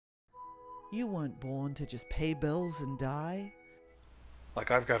You weren't born to just pay bills and die.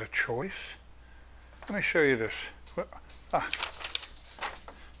 Like I've got a choice? Let me show you this.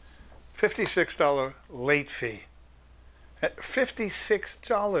 $56 late fee. At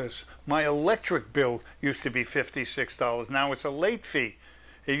 $56. My electric bill used to be $56. Now it's a late fee.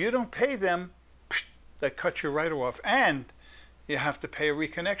 If you don't pay them, they cut you right off. And you have to pay a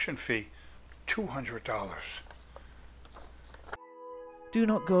reconnection fee, $200. Do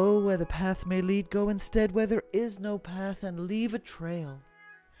not go where the path may lead. Go instead where there is no path and leave a trail.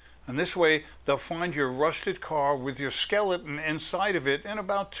 And this way, they'll find your rusted car with your skeleton inside of it in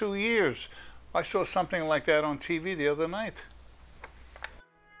about 2 years. I saw something like that on TV the other night.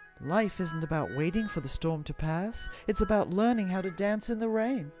 Life isn't about waiting for the storm to pass. It's about learning how to dance in the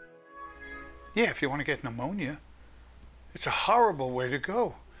rain. Yeah, if you want to get pneumonia. It's a horrible way to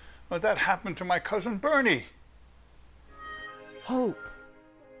go. Well, that happened to my cousin Bernie. Hope.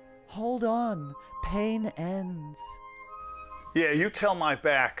 Hold on. Pain ends. Yeah, you tell my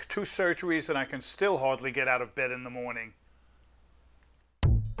back. 2 surgeries and I can still hardly get out of bed in the morning.